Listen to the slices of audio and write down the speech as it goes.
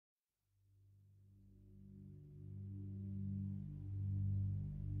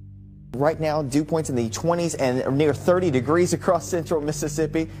Right now, dew points in the 20s and near 30 degrees across central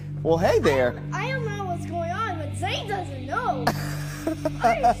Mississippi. Well, hey there. I don't know what's going on, but Zane doesn't know.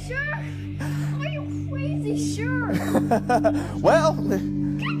 Are you sure? Are you crazy sure? Well,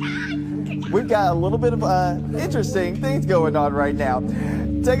 we've got a little bit of interesting things going on right now.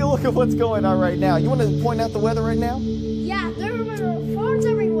 Take a look at what's going on right now. You want to point out the weather right now? Yeah, there are phones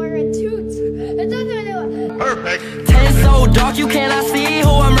everywhere and toots. It doesn't do it. Perfect. Ten so dark you cannot see who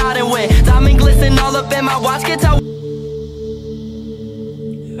I'm riding with. Diamond glisten all up in my watch. Get out.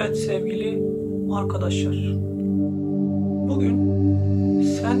 Evet sevgili arkadaşlar. Bugün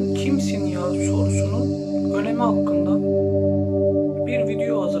sen kimsin ya sorusunun önemi hakkında bir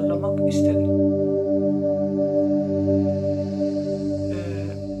video hazırlamak istedim.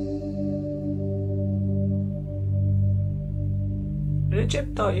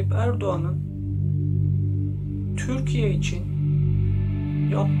 Recep Tayyip Erdoğan'ın Türkiye için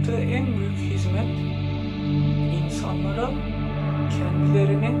yaptığı en büyük hizmet insanlara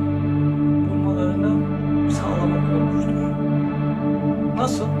kendilerini bulmalarını sağlamak olmuştur.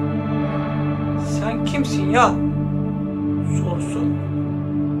 Nasıl? Sen kimsin ya? Sorusu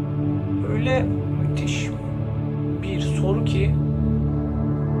öyle müthiş bir soru ki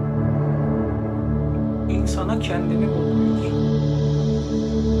insana kendini buluyor.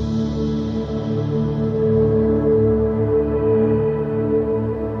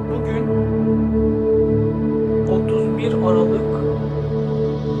 Bugün 31 Aralık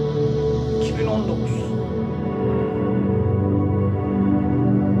 2019.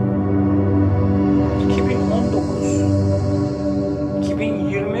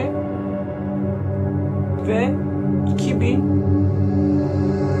 2020 ve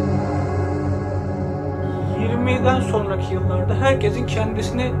 2020'den sonraki yıllarda herkesin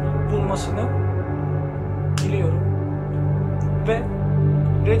kendisini bulmasını diliyorum. Ve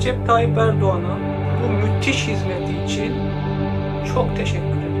Recep Tayyip Erdoğan'a bu müthiş hizmeti için çok teşekkür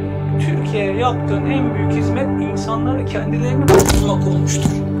ediyorum. Türkiye'ye yaptığın en büyük hizmet insanlara kendilerini bulmak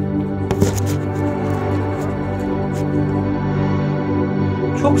olmuştur.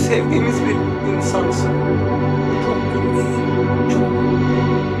 Çok sevdiğimiz bir insansın. Çok dürüst. Çok.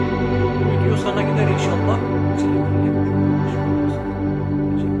 Video sana gider inşallah.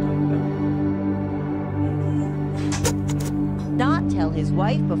 Not tell his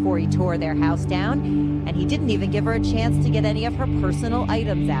wife before he tore their house down, and he didn't even give her a chance to get any of her personal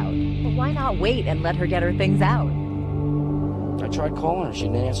items out. But why not wait and let her get her things out? I tried calling her. She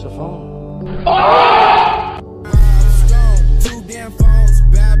didn't answer the phone.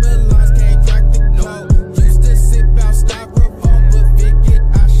 Babylon.